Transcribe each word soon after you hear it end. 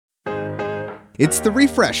It's The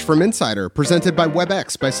Refresh from Insider, presented by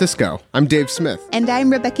WebEx by Cisco. I'm Dave Smith. And I'm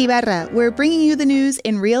Rebecca Ibarra. We're bringing you the news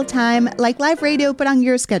in real time, like live radio, but on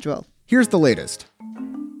your schedule. Here's the latest.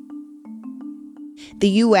 The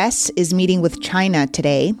U.S. is meeting with China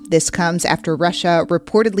today. This comes after Russia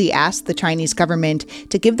reportedly asked the Chinese government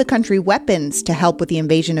to give the country weapons to help with the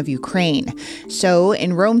invasion of Ukraine. So,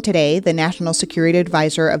 in Rome today, the National Security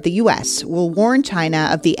Advisor of the U.S. will warn China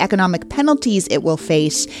of the economic penalties it will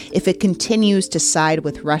face if it continues to side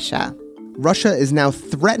with Russia. Russia is now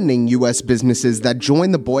threatening U.S. businesses that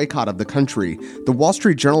join the boycott of the country. The Wall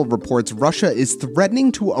Street Journal reports Russia is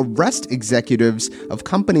threatening to arrest executives of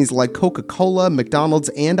companies like Coca-Cola, McDonald's,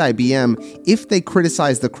 and IBM if they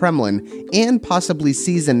criticize the Kremlin, and possibly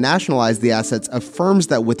seize and nationalize the assets of firms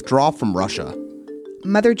that withdraw from Russia.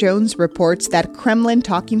 Mother Jones reports that Kremlin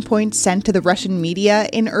talking points sent to the Russian media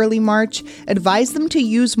in early March advised them to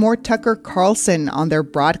use more Tucker Carlson on their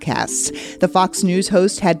broadcasts. The Fox News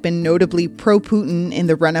host had been notably pro-Putin in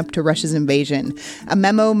the run-up to Russia's invasion. A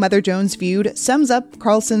memo Mother Jones viewed sums up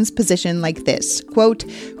Carlson's position like this, quote,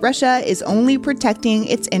 "Russia is only protecting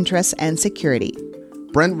its interests and security."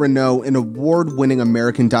 Brent Renaud, an award-winning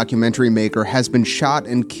American documentary maker, has been shot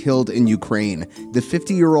and killed in Ukraine. The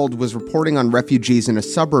 50-year-old was reporting on refugees in a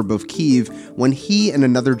suburb of Kyiv when he and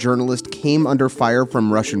another journalist came under fire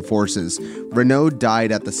from Russian forces. Renaud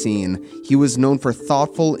died at the scene. He was known for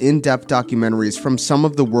thoughtful, in-depth documentaries from some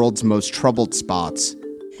of the world's most troubled spots.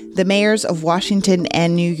 The mayors of Washington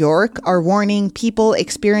and New York are warning people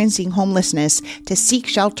experiencing homelessness to seek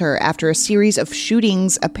shelter after a series of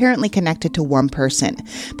shootings apparently connected to one person.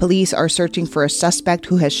 Police are searching for a suspect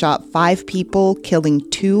who has shot 5 people, killing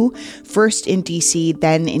 2, first in D.C.,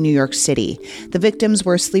 then in New York City. The victims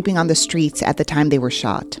were sleeping on the streets at the time they were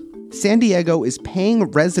shot. San Diego is paying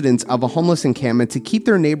residents of a homeless encampment to keep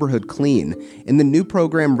their neighborhood clean. In the new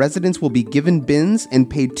program, residents will be given bins and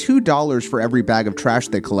paid $2 for every bag of trash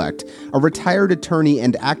they collect. A retired attorney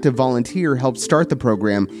and active volunteer helped start the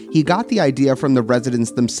program. He got the idea from the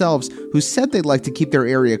residents themselves, who said they'd like to keep their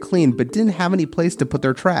area clean but didn't have any place to put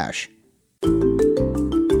their trash.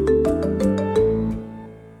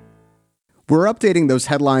 We're updating those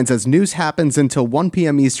headlines as news happens until 1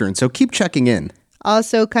 p.m. Eastern, so keep checking in.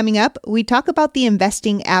 Also coming up, we talk about the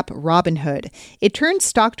investing app Robinhood. It turns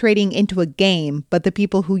stock trading into a game, but the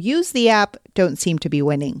people who use the app don't seem to be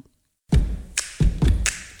winning.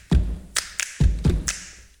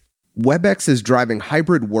 WebEx is driving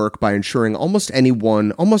hybrid work by ensuring almost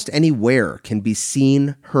anyone, almost anywhere can be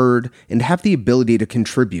seen, heard, and have the ability to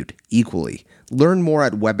contribute equally. Learn more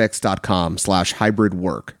at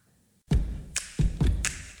webex.com/hybridwork.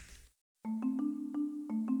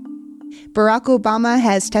 Barack Obama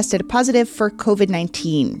has tested positive for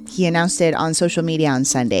COVID-19. He announced it on social media on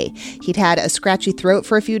Sunday. He'd had a scratchy throat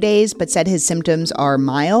for a few days, but said his symptoms are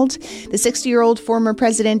mild. The 60-year-old former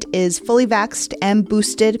president is fully vaxxed and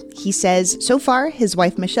boosted. He says so far his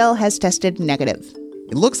wife Michelle has tested negative.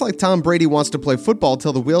 It looks like Tom Brady wants to play football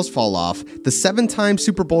till the wheels fall off. The 7-time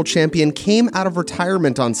Super Bowl champion came out of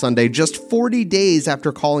retirement on Sunday just 40 days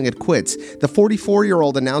after calling it quits. The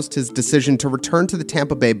 44-year-old announced his decision to return to the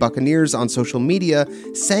Tampa Bay Buccaneers on social media,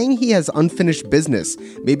 saying he has unfinished business.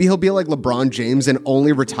 Maybe he'll be like LeBron James and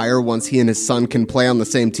only retire once he and his son can play on the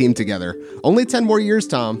same team together. Only 10 more years,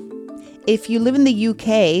 Tom. If you live in the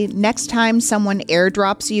UK, next time someone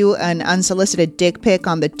airdrops you an unsolicited dick pic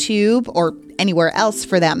on the tube, or anywhere else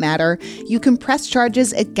for that matter, you can press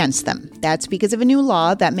charges against them. That's because of a new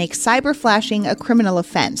law that makes cyber flashing a criminal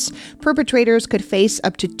offense. Perpetrators could face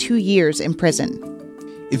up to 2 years in prison.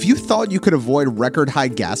 If you thought you could avoid record-high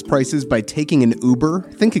gas prices by taking an Uber,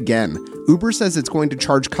 think again. Uber says it's going to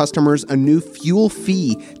charge customers a new fuel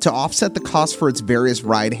fee to offset the cost for its various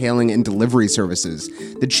ride-hailing and delivery services.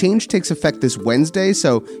 The change takes effect this Wednesday,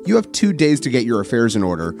 so you have 2 days to get your affairs in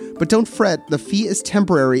order. But don't fret, the fee is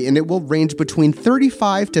temporary and it will range between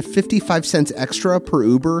 35 to 55 cents extra per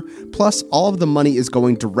Uber, plus all of the money is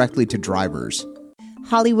going directly to drivers.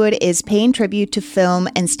 Hollywood is paying tribute to film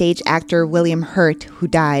and stage actor William Hurt, who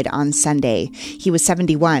died on Sunday. He was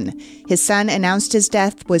 71. His son announced his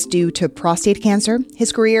death was due to prostate cancer.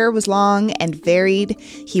 His career was long and varied.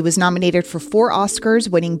 He was nominated for 4 Oscars,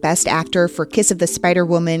 winning Best Actor for Kiss of the Spider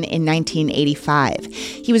Woman in 1985.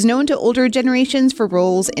 He was known to older generations for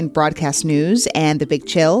roles in broadcast news and The Big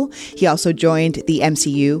Chill. He also joined the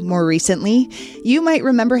MCU more recently. You might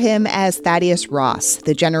remember him as Thaddeus Ross,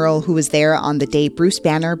 the general who was there on the day Bruce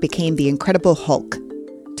Banner became the Incredible Hulk.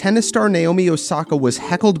 Tennis star Naomi Osaka was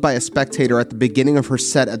heckled by a spectator at the beginning of her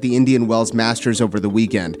set at the Indian Wells Masters over the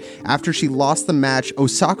weekend. After she lost the match,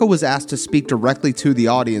 Osaka was asked to speak directly to the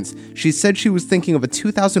audience. She said she was thinking of a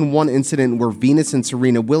 2001 incident where Venus and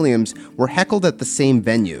Serena Williams were heckled at the same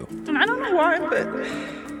venue. And I don't know why, but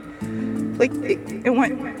it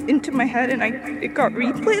went into my head and it got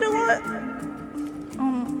replayed a lot.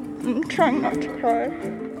 I'm trying not to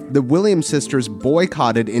cry. The Williams sisters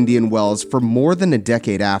boycotted Indian Wells for more than a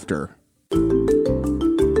decade after.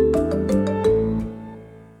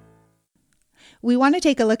 We want to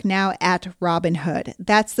take a look now at Robinhood.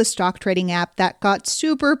 That's the stock trading app that got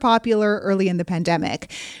super popular early in the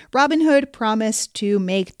pandemic. Robinhood promised to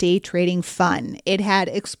make day trading fun. It had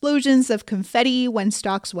explosions of confetti when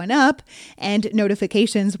stocks went up and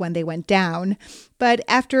notifications when they went down. But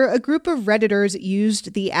after a group of Redditors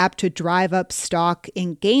used the app to drive up stock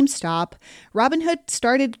in GameStop, Robinhood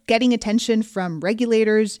started getting attention from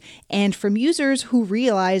regulators and from users who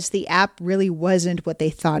realized the app really wasn't what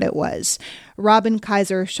they thought it was. Robin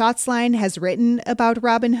Kaiser Schatzline has written about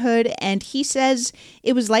Robinhood, and he says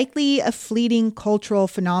it was likely a fleeting cultural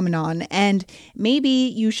phenomenon, and maybe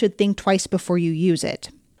you should think twice before you use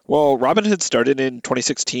it. Well, Robinhood started in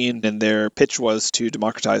 2016, and their pitch was to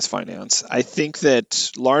democratize finance. I think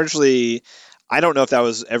that largely, I don't know if that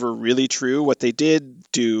was ever really true. What they did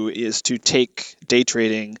do is to take day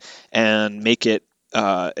trading and make it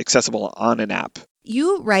accessible on an app.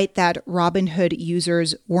 You write that Robinhood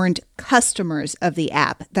users weren't customers of the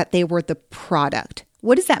app, that they were the product.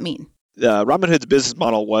 What does that mean? Robinhood's business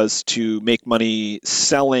model was to make money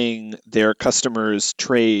selling their customers'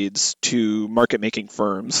 trades to market-making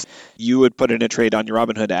firms. You would put in a trade on your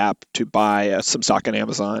Robinhood app to buy some stock on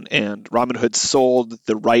Amazon, and Robinhood sold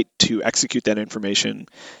the right to execute that information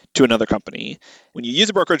to another company. When you use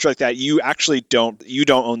a brokerage like that, you actually don't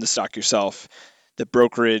own the stock yourself. The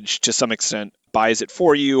brokerage, to some extent, buys it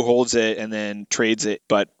for you, holds it, and then trades it.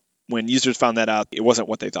 But when users found that out, it wasn't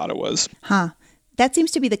what they thought it was. That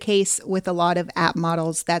seems to be the case with a lot of app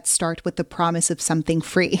models that start with the promise of something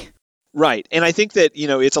free. Right. And I think that,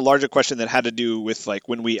 it's a larger question that had to do with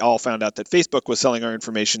when we all found out that Facebook was selling our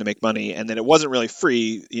information to make money and that it wasn't really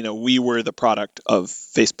free. We were the product of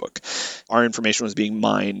Facebook. Our information was being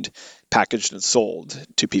mined, packaged, and sold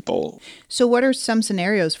to people. So what are some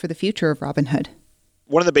scenarios for the future of Robinhood?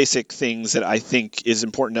 One of the basic things that I think is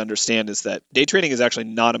important to understand is that day trading is actually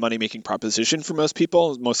not a money-making proposition for most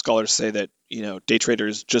people. Most scholars say that, day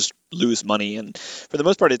traders just lose money. And for the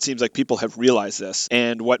most part, it seems like people have realized this.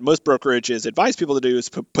 And what most brokerages advise people to do is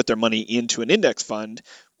put their money into an index fund,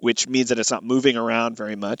 which means that it's not moving around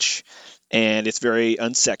very much. And it's very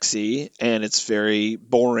unsexy and it's very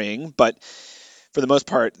boring. But for the most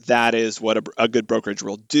part, that is what a good brokerage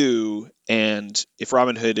will do. And if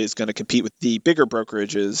Robinhood is going to compete with the bigger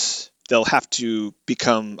brokerages, they'll have to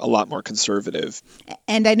become a lot more conservative.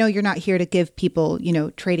 And I know you're not here to give people,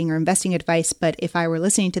 trading or investing advice, but if I were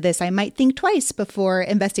listening to this, I might think twice before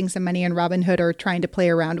investing some money in Robinhood or trying to play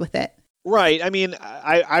around with it. Right. I mean,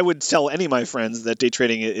 I would tell any of my friends that day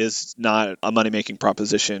trading is not a money-making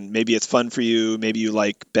proposition. Maybe it's fun for you. Maybe you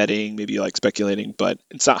like betting. Maybe you like speculating, but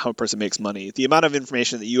it's not how a person makes money. The amount of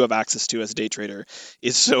information that you have access to as a day trader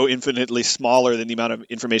is so infinitely smaller than the amount of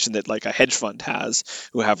information that a hedge fund has,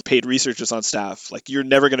 who have paid researchers on staff. You're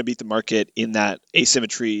never going to beat the market in that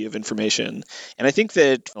asymmetry of information. And I think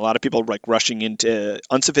that a lot of people rushing into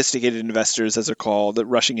unsophisticated investors, as they're called, that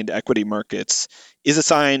rushing into equity markets is a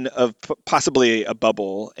sign of possibly a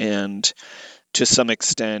bubble and to some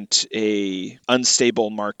extent a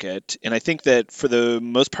unstable market. And I think that for the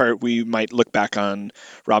most part, we might look back on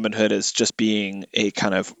Robinhood as just being a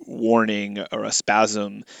kind of warning or a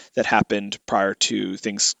spasm that happened prior to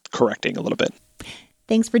things correcting a little bit.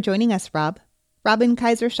 Thanks for joining us, Rob. Robin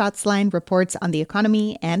Kaiser Schatzline reports on the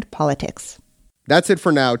economy and politics. That's it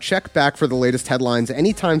for now. Check back for the latest headlines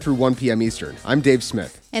anytime through 1 p.m. Eastern. I'm Dave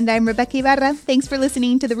Smith. And I'm Rebecca Ibarra. Thanks for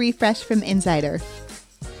listening to The Refresh from Insider.